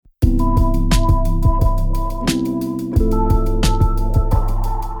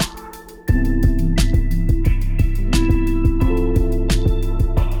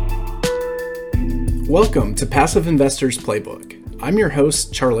Welcome to Passive Investors Playbook. I'm your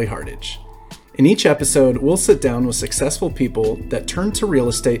host, Charlie Hardage. In each episode, we'll sit down with successful people that turn to real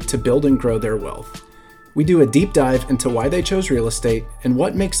estate to build and grow their wealth. We do a deep dive into why they chose real estate and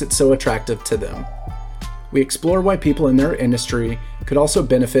what makes it so attractive to them. We explore why people in their industry could also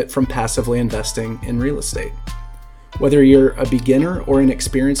benefit from passively investing in real estate. Whether you're a beginner or an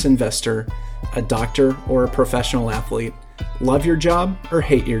experienced investor, a doctor or a professional athlete, love your job or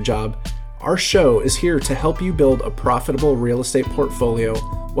hate your job, our show is here to help you build a profitable real estate portfolio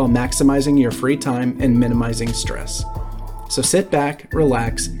while maximizing your free time and minimizing stress. So sit back,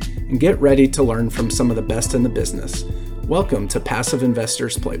 relax, and get ready to learn from some of the best in the business. Welcome to Passive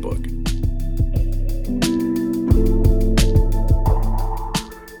Investors Playbook.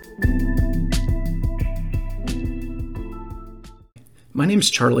 My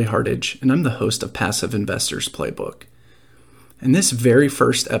name's Charlie Hardage, and I'm the host of Passive Investors Playbook. In this very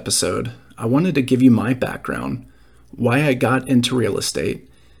first episode, I wanted to give you my background, why I got into real estate,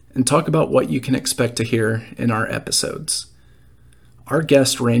 and talk about what you can expect to hear in our episodes. Our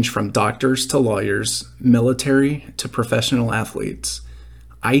guests range from doctors to lawyers, military to professional athletes,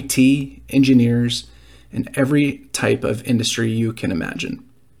 IT, engineers, and every type of industry you can imagine.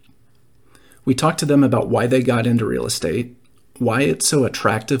 We talk to them about why they got into real estate, why it's so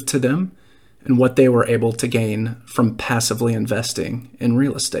attractive to them, and what they were able to gain from passively investing in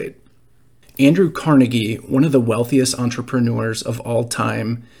real estate. Andrew Carnegie, one of the wealthiest entrepreneurs of all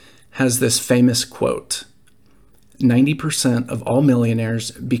time, has this famous quote: 90% of all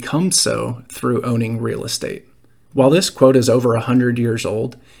millionaires become so through owning real estate. While this quote is over 100 years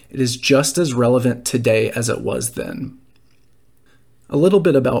old, it is just as relevant today as it was then. A little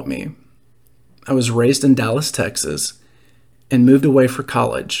bit about me. I was raised in Dallas, Texas, and moved away for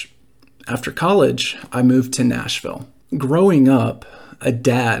college. After college, I moved to Nashville. Growing up, a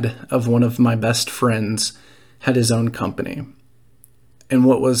dad of one of my best friends had his own company. And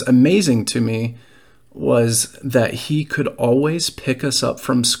what was amazing to me was that he could always pick us up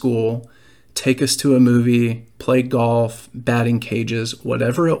from school, take us to a movie, play golf, batting cages,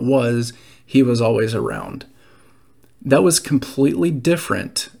 whatever it was, he was always around. That was completely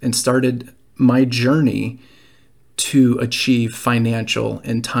different and started my journey to achieve financial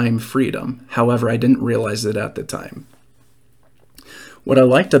and time freedom. However, I didn't realize it at the time. What I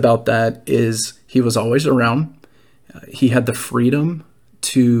liked about that is he was always around. He had the freedom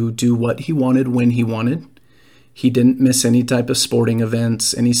to do what he wanted when he wanted. He didn't miss any type of sporting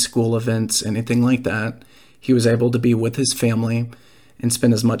events, any school events, anything like that. He was able to be with his family and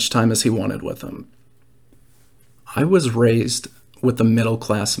spend as much time as he wanted with them. I was raised with a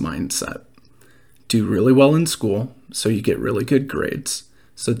middle-class mindset. Do really well in school so you get really good grades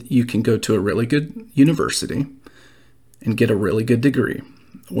so that you can go to a really good university and get a really good degree.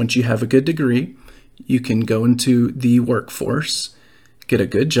 Once you have a good degree, you can go into the workforce, get a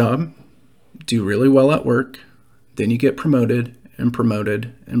good job, do really well at work, then you get promoted and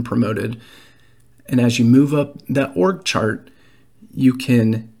promoted and promoted. And as you move up that org chart, you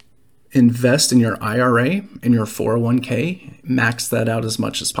can invest in your IRA and your 401k, max that out as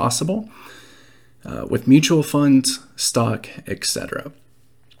much as possible, with mutual funds, stock, etc.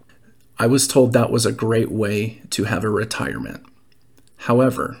 I was told that was a great way to have a retirement.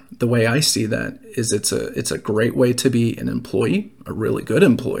 However, the way I see that is it's a great way to be an employee, a really good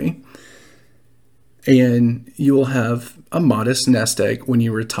employee, and you will have a modest nest egg when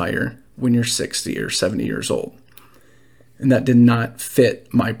you retire when you're 60 or 70 years old. And that did not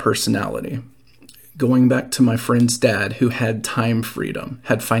fit my personality. Going back to my friend's dad who had time freedom,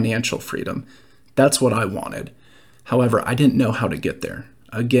 had financial freedom, that's what I wanted. However, I didn't know how to get there.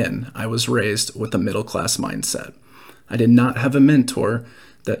 Again, I was raised with a middle-class mindset. I did not have a mentor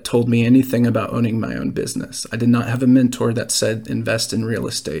that told me anything about owning my own business. I did not have a mentor that said, invest in real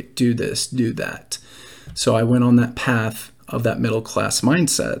estate, do this, do that. So I went on that path of that middle-class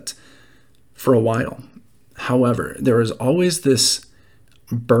mindset for a while. However, there was always this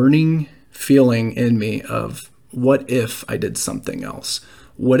burning feeling in me of, what if I did something else?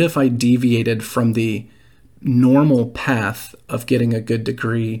 What if I deviated from the normal path of getting a good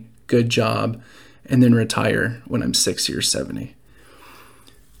degree, good job, and then retire when I'm 60 or 70?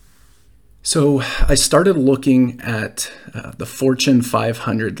 So I started looking at the Fortune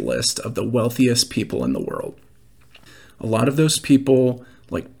 500 list of the wealthiest people in the world. A lot of those people,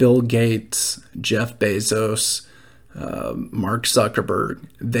 like Bill Gates, Jeff Bezos, Mark Zuckerberg,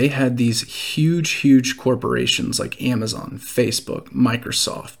 they had these huge corporations like Amazon, Facebook,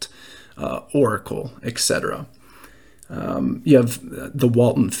 Microsoft, Oracle, etc. You have the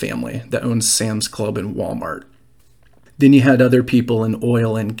Walton family that owns Sam's Club and Walmart. Then you had other people in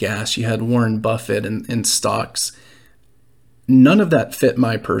oil and gas. You had Warren Buffett in stocks. None of that fit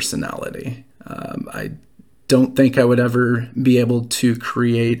my personality. I don't think I would ever be able to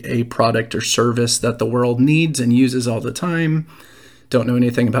create a product or service that the world needs and uses all the time. Don't know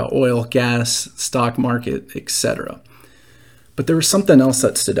anything about oil, gas, stock market, etc. But there was something else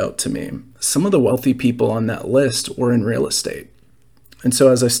that stood out to me. Some of the wealthy people on that list were in real estate. And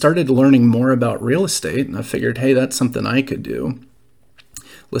so as I started learning more about real estate, and I figured, hey, that's something I could do.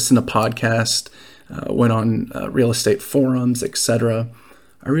 Listen to podcasts, went on real estate forums, etc.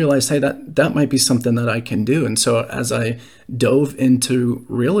 I realized, hey, that might be something that I can do. And so as I dove into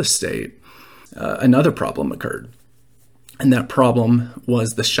real estate, another problem occurred. And that problem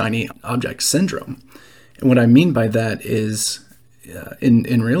was the shiny object syndrome. And what I mean by that is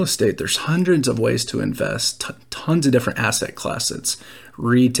in real estate, there's hundreds of ways to invest, tons of different asset classes,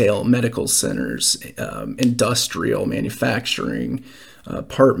 retail, medical centers, industrial, manufacturing,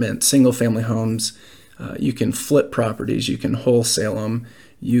 apartments, single family homes. You can flip properties, you can wholesale them,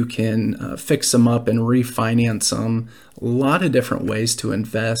 you can fix them up and refinance them. A lot of different ways to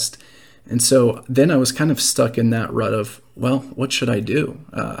invest. And so then I was kind of stuck in that rut of, well, what should I do?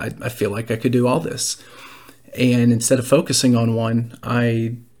 I feel like I could do all this. And instead of focusing on one,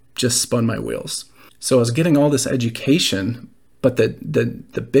 I just spun my wheels. So I was getting all this education, but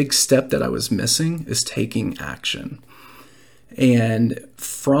the big step that I was missing is taking action. And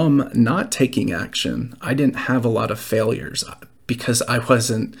from not taking action, I didn't have a lot of failures because I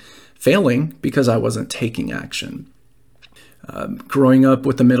wasn't failing because I wasn't taking action. Growing up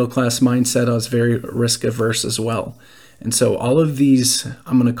with the middle class mindset, I was very risk averse as well. And so all of these,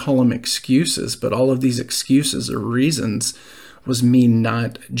 I'm going to call them excuses, but all of these excuses or reasons was me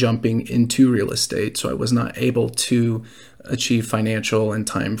not jumping into real estate. So I was not able to achieve financial and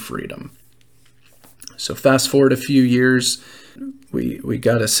time freedom. So fast forward a few years, we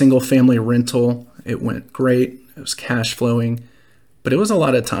got a single family rental. It went great. It was cash flowing, but it was a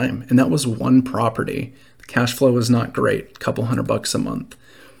lot of time. And that was one property. The cash flow was not great, a couple $100 a month.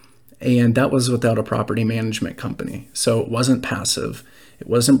 And that was without a property management company. So it wasn't passive. It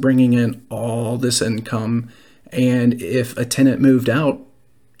wasn't bringing in all this income. And if a tenant moved out,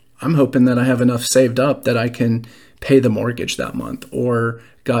 I'm hoping that I have enough saved up that I can pay the mortgage that month. Or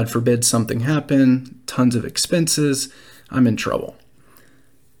God forbid something happen, tons of expenses, I'm in trouble.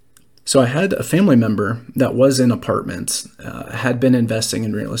 So I had a family member that was in apartments, had been investing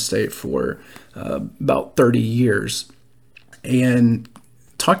in real estate for about 30 years. And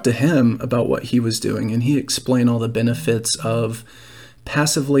talked to him about what he was doing, and he explained all the benefits of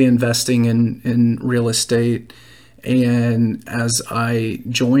passively investing in real estate. And as I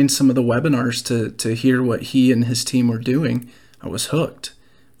joined some of the webinars to hear what he and his team were doing, I was hooked.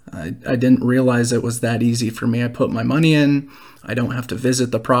 I didn't realize it was that easy for me. I put my money in. I don't have to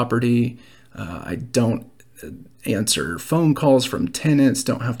visit the property. I don't answer phone calls from tenants,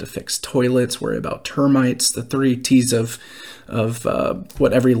 don't have to fix toilets, worry about termites, the 3 T's of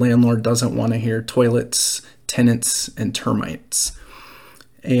what every landlord doesn't want to hear: toilets, tenants, and termites.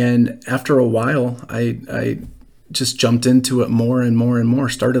 And after a while, I just jumped into it more and more and more,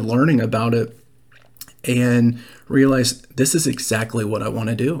 started learning about it, and realized this is exactly what I want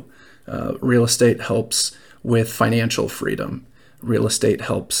to do. Real estate helps with financial freedom. Real estate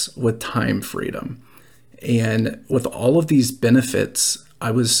helps with time freedom. And with all of these benefits,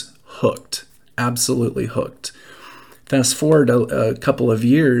 I was hooked, absolutely hooked. Fast forward a couple of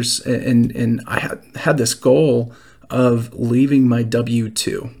years, and I had this goal of leaving my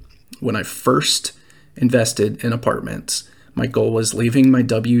W-2. When I first invested in apartments, my goal was leaving my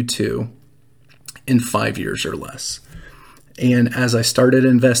W-2 in 5 years or less. And as I started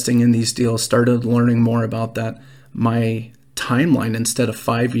investing in these deals, started learning more about that, my timeline, instead of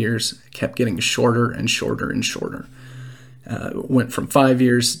 5 years, kept getting shorter and shorter and shorter. Went from 5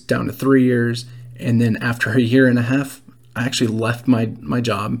 years down to 3 years. And then after a year and a half, I actually left my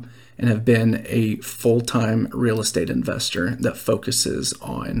job and have been a full-time real estate investor that focuses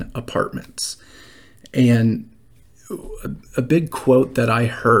on apartments. And a big quote that I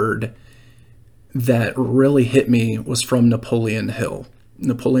heard that really hit me was from Napoleon Hill.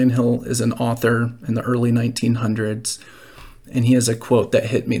 Napoleon Hill is an author in the early 1900s. And he has a quote that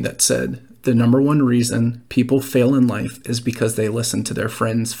hit me that said, "The number one reason people fail in life is because they listen to their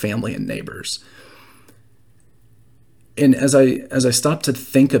friends, family, and neighbors." And as I stopped to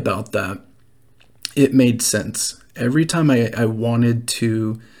think about that, it made sense. Every time I wanted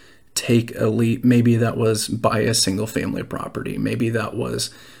to take a leap, maybe that was buy a single family property, maybe that was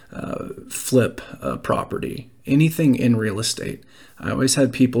flip a property, anything in real estate, I always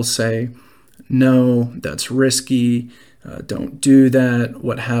had people say, "No, that's risky. don't do that.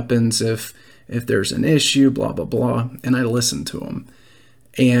 What happens if there's an issue, blah, blah, blah. And I listened to them.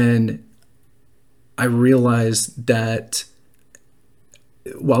 And I realized that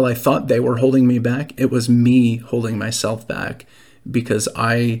while I thought they were holding me back, it was me holding myself back because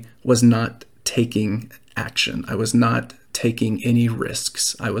I was not taking action. I was not taking any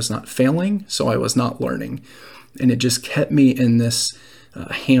risks. I was not failing, so I was not learning. And it just kept me in this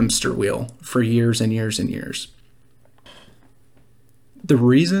hamster wheel for years and years and years. The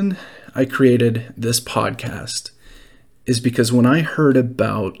reason I created this podcast is because when I heard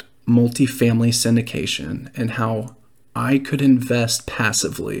about multifamily syndication and how I could invest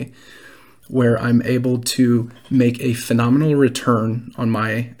passively, where I'm able to make a phenomenal return on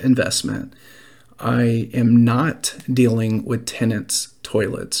my investment, I am not dealing with tenants,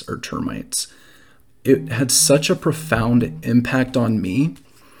 toilets, or termites. It had such a profound impact on me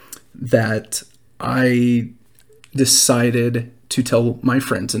that I decided to tell my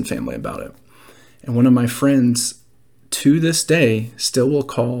friends and family about it. And one of my friends to this day still will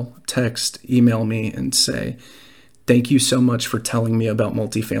call, text, email me and say, "Thank you so much for telling me about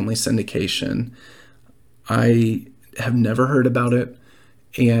multifamily syndication. I have never heard about it,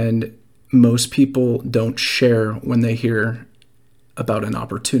 and most people don't share when they hear about an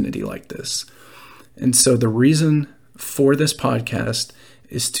opportunity like this." And so the reason for this podcast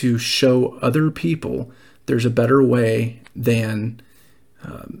is to show other people there's a better way than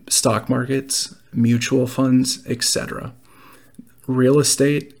stock markets, mutual funds, etc. Real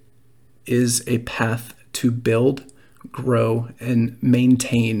estate is a path to build, grow, and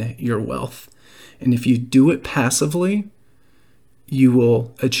maintain your wealth. And if you do it passively, you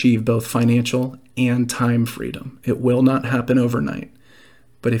will achieve both financial and time freedom. It will not happen overnight.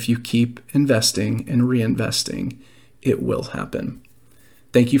 But if you keep investing and reinvesting, it will happen.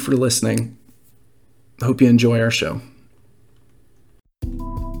 Thank you for listening. I hope you enjoy our show.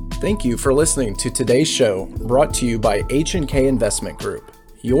 Thank you for listening to today's show, brought to you by H&K Investment Group,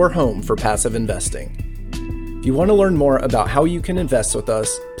 your home for passive investing. If you want to learn more about how you can invest with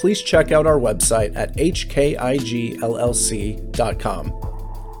us, please check out our website at hkigllc.com.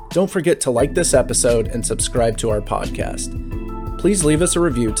 Don't forget to like this episode and subscribe to our podcast. Please leave us a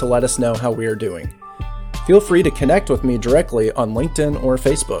review to let us know how we are doing. Feel free to connect with me directly on LinkedIn or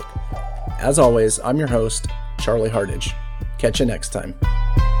Facebook. As always, I'm your host, Charlie Hardage. Catch you next time.